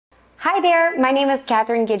Hi there, my name is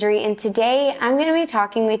Catherine Guidry, and today I'm going to be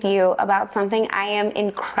talking with you about something I am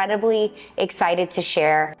incredibly excited to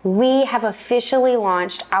share. We have officially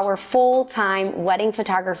launched our full-time wedding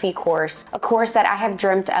photography course, a course that I have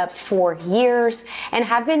dreamt up for years and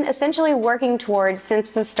have been essentially working towards since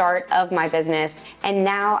the start of my business. And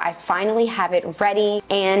now I finally have it ready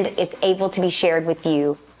and it's able to be shared with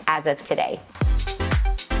you as of today.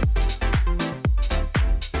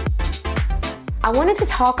 I wanted to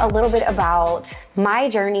talk a little bit about my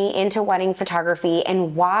journey into wedding photography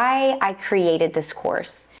and why I created this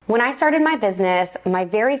course. When I started my business, my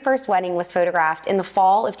very first wedding was photographed in the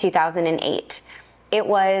fall of 2008. It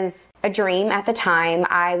was a dream at the time.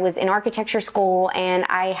 I was in architecture school and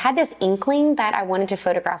I had this inkling that I wanted to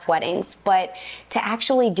photograph weddings, but to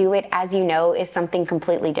actually do it, as you know, is something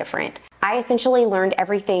completely different. I essentially learned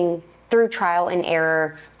everything through trial and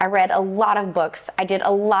error. I read a lot of books. I did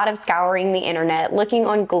a lot of scouring the internet, looking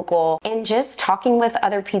on Google, and just talking with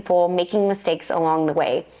other people, making mistakes along the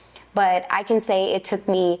way. But I can say it took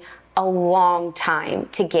me a long time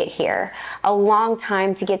to get here, a long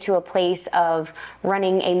time to get to a place of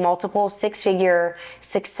running a multiple six-figure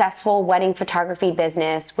successful wedding photography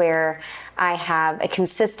business where I have a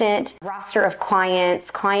consistent roster of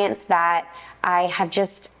clients that I have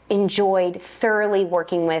just enjoyed thoroughly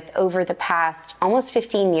working with over the past almost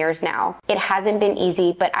 15 years now. It hasn't been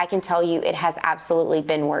easy, but I can tell you it has absolutely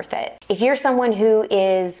been worth it. If you're someone who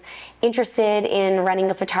is interested in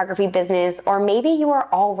running a photography business, or maybe you are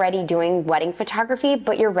already doing wedding photography,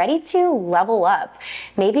 but you're ready to level up,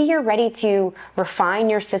 maybe you're ready to refine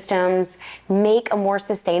your systems, make a more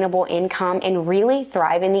sustainable income, and really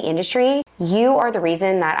thrive in the industry, you are the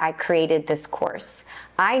reason that I created this course.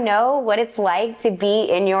 I know what it's like to be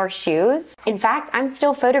in your shoes. In fact, I'm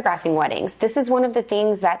still photographing weddings. This is one of the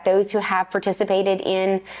things that those who have participated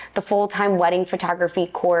in the full-time wedding photography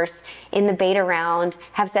course in the beta round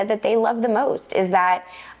have said that they love the most, is that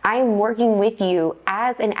I'm working with you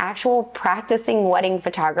as an actual practicing wedding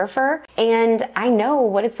photographer, and I know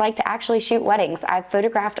what it's like to actually shoot weddings. I've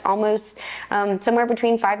photographed almost somewhere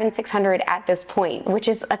between 500 and 600 at this point, which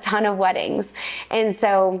is a ton of weddings. And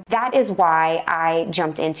so that is why I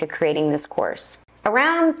jumped into creating this course.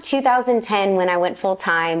 Around 2010, when I went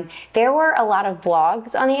full-time, there were a lot of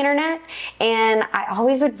blogs on the internet, and I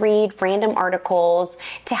always would read random articles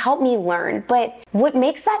to help me learn. But what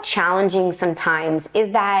makes that challenging sometimes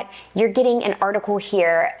is that you're getting an article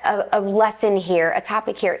here, a lesson here, a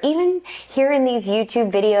topic here, even here in these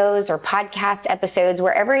YouTube videos or podcast episodes,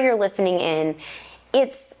 wherever you're listening in,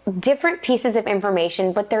 it's different pieces of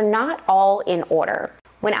information, but they're not all in order.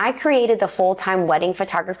 When I created the full-time wedding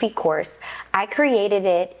photography course, I created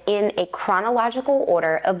it in a chronological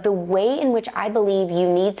order of the way in which I believe you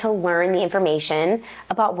need to learn the information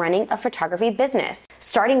about running a photography business,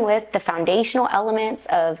 starting with the foundational elements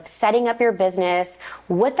of setting up your business,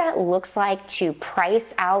 what that looks like to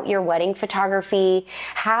price out your wedding photography,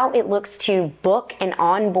 how it looks to book and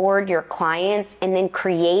onboard your clients, and then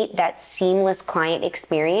create that seamless client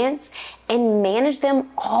experience and manage them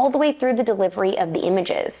all the way through the delivery of the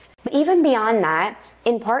images. But even beyond that,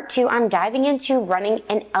 in part 2, I'm diving into running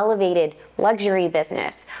an elevated luxury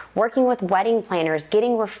business, working with wedding planners,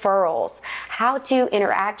 getting referrals, how to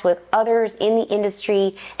interact with others in the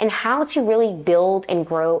industry, and how to really build and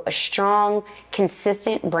grow a strong,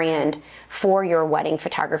 consistent brand for your wedding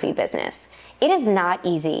photography business. It is not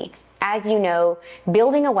easy. As you know,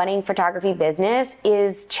 building a wedding photography business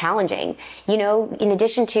is challenging. You know, in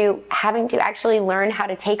addition to having to actually learn how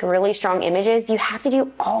to take really strong images, you have to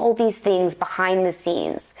do all these things behind the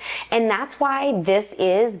scenes. And that's why this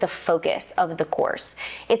is the focus of the course.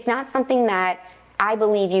 It's not something that I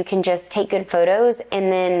believe you can just take good photos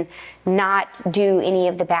and then not do any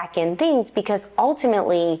of the back end things, because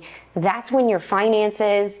ultimately that's when your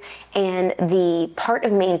finances and the part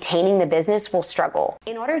of maintaining the business will struggle.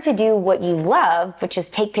 In order to do what you love, which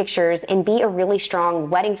is take pictures and be a really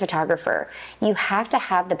strong wedding photographer, you have to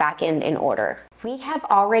have the back end in order. We have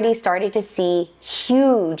already started to see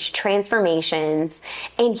huge transformations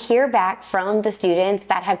and hear back from the students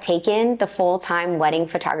that have taken the full-time wedding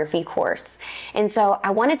photography course. And so I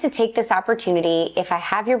wanted to take this opportunity, if I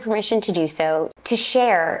have your permission to do so, to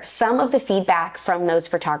share some of the feedback from those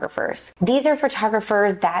photographers. These are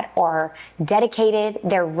photographers that are dedicated,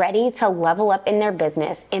 they're ready to level up in their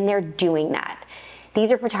business, and they're doing that.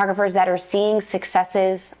 These are photographers that are seeing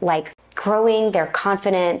successes like growing their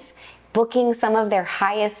confidence, booking some of their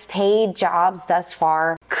highest paid jobs thus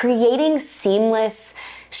far, creating seamless,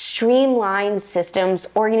 streamlined systems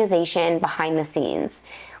organization behind the scenes.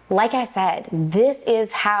 Like I said, this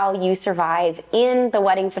is how you survive in the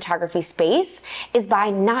wedding photography space, is by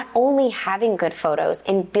not only having good photos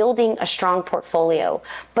and building a strong portfolio,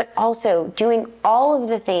 but also doing all of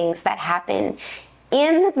the things that happen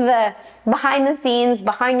in the behind the scenes,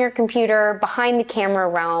 behind your computer, behind the camera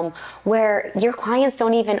realm, where your clients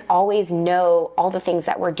don't even always know all the things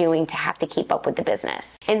that we're doing to have to keep up with the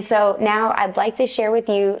business. And so now I'd like to share with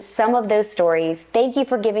you some of those stories. Thank you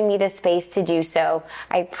for giving me this space to do so.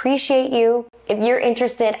 I appreciate you. If you're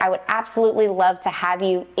interested, I would absolutely love to have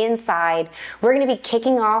you inside. We're going to be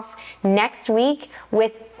kicking off next week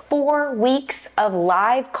with 4 weeks of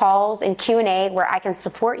live calls and Q&A where I can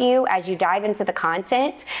support you as you dive into the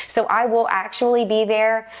content. So I will actually be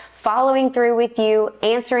there following through with you,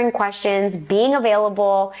 answering questions, being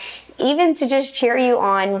available, even to just cheer you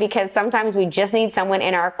on, because sometimes we just need someone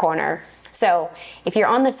in our corner. So if you're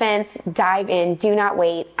on the fence, dive in, do not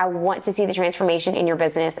wait. I want to see the transformation in your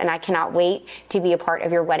business, and I cannot wait to be a part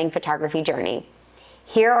of your wedding photography journey.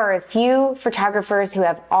 Here are a few photographers who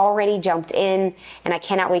have already jumped in, and I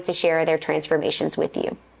cannot wait to share their transformations with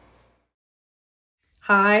you.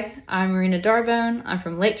 Hi, I'm Marina Darbone. I'm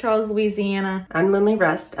from Lake Charles, Louisiana. I'm Lindley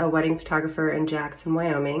Rust, a wedding photographer in Jackson,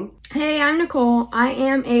 Wyoming. Hey, I'm Nicole. I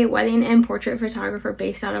am a wedding and portrait photographer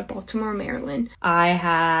based out of Baltimore, Maryland. I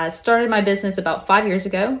had started my business about 5 years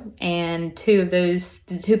ago, and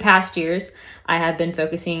the 2 past years, I have been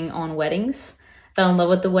focusing on weddings. Fell in love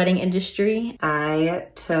with the wedding industry. I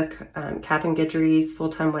took Catherine Guidry's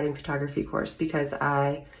full-time wedding photography course because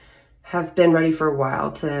I have been ready for a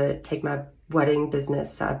while to take my wedding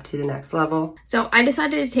business up to the next level. So I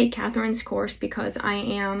decided to take Catherine's course because I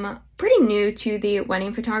am pretty new to the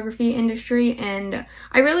wedding photography industry, and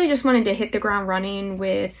I really just wanted to hit the ground running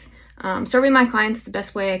with serving my clients the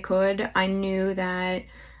best way I could. I knew that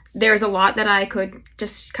there's a lot that I could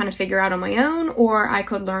just kind of figure out on my own, or I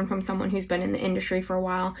could learn from someone who's been in the industry for a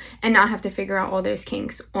while and not have to figure out all those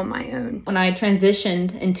kinks on my own. When I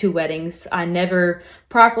transitioned into weddings, I never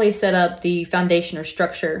properly set up the foundation or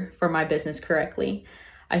structure for my business correctly.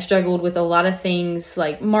 I struggled with a lot of things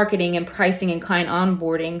like marketing and pricing and client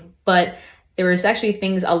onboarding, but there was actually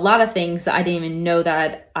a lot of things that I didn't even know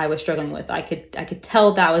that I was struggling with. I could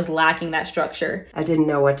tell that I was lacking that structure. I didn't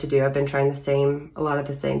know what to do. I've been trying a lot of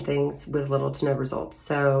the same things with little to no results.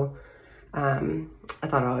 So I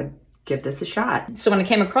thought I would give this a shot. So when I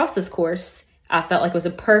came across this course, I felt like it was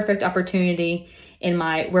a perfect opportunity in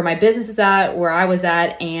where my business is at, where I was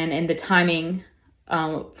at, and in the timing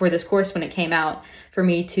for this course when it came out, for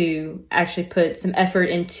me to actually put some effort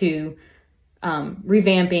into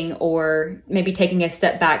revamping or maybe taking a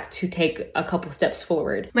step back to take a couple steps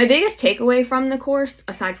forward. My biggest takeaway from the course,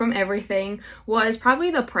 aside from everything, was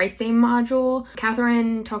probably the pricing module.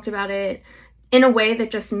 Catherine talked about it in a way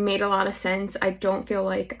that just made a lot of sense. I don't feel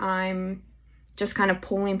like I'm just kind of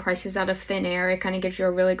pulling prices out of thin air. It kind of gives you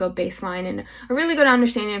a really good baseline and a really good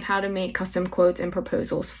understanding of how to make custom quotes and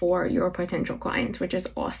proposals for your potential clients, which is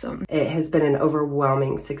awesome. It has been an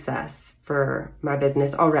overwhelming success for my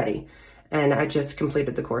business already. And I just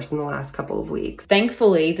completed the course in the last couple of weeks.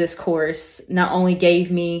 Thankfully, this course not only gave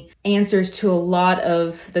me answers to a lot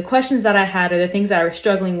of the questions that I had or the things that I was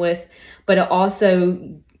struggling with, but it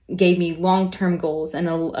also gave me long-term goals and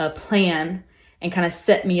a plan, and kind of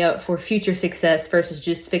set me up for future success versus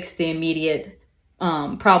just fix the immediate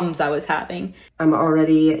problems I was having. I'm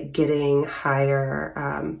already getting higher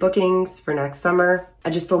bookings for next summer. I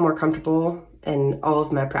just feel more comfortable in all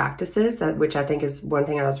of my practices, which I think is one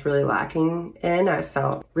thing I was really lacking in. I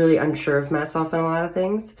felt really unsure of myself in a lot of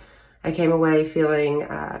things. I came away feeling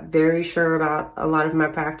very sure about a lot of my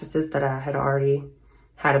practices that I had already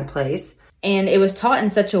had in place. And it was taught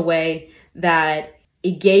in such a way that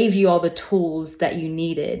it gave you all the tools that you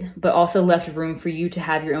needed, but also left room for you to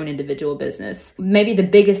have your own individual business. Maybe the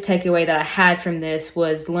biggest takeaway that I had from this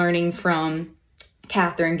was learning from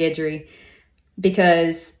Catherine Guidry,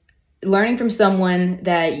 because learning from someone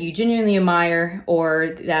that you genuinely admire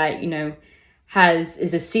or that,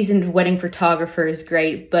 is a seasoned wedding photographer is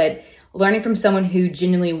great, but learning from someone who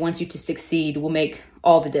genuinely wants you to succeed will make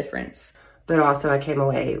all the difference. But also I came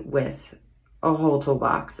away with a whole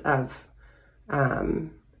toolbox of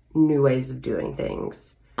new ways of doing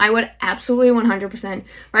things. I would absolutely 100%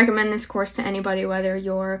 recommend this course to anybody, whether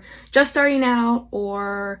you're just starting out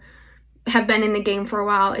or have been in the game for a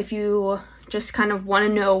while. If you just kind of want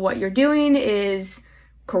to know what you're doing is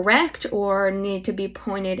correct or need to be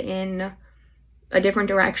pointed in a different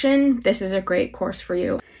direction, this is a great course for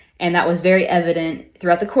you. And that was very evident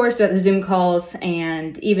throughout the course, throughout the Zoom calls,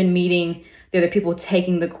 and even meeting the other people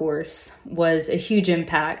taking the course was a huge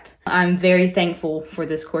impact. I'm very thankful for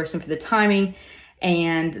this course and for the timing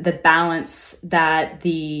and the balance that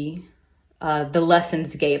the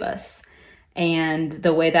lessons gave us, and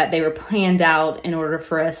the way that they were planned out in order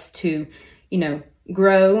for us to,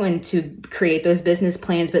 grow and to create those business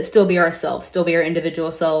plans, but still be ourselves, still be our individual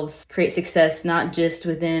selves, create success, not just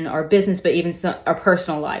within our business, but even our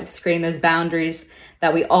personal lives, creating those boundaries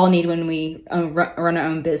that we all need when we run our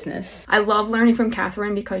own business. I love learning from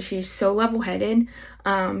Catherine because she's so level-headed.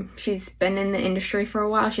 She's been in the industry for a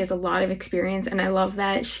while. She has a lot of experience, and I love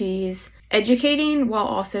that she's educating while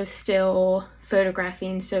also still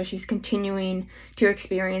photographing. So she's continuing to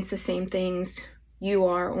experience the same things you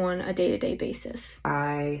are on a day-to-day basis.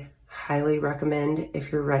 I highly recommend,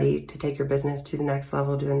 if you're ready to take your business to the next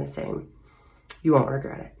level, doing the same. You won't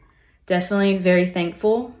regret it. Definitely very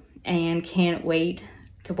thankful and can't wait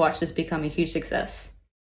to watch this become a huge success.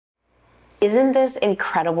 Isn't this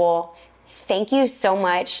incredible? Thank you so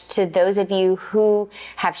much to those of you who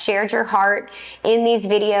have shared your heart in these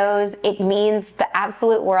videos. It means the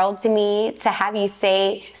absolute world to me to have you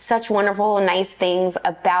say such wonderful and nice things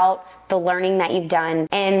about the learning that you've done.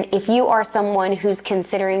 And if you are someone who's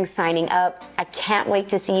considering signing up, I can't wait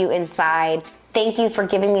to see you inside. Thank you for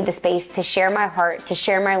giving me the space to share my heart, to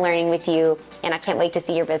share my learning with you, and I can't wait to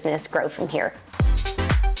see your business grow from here.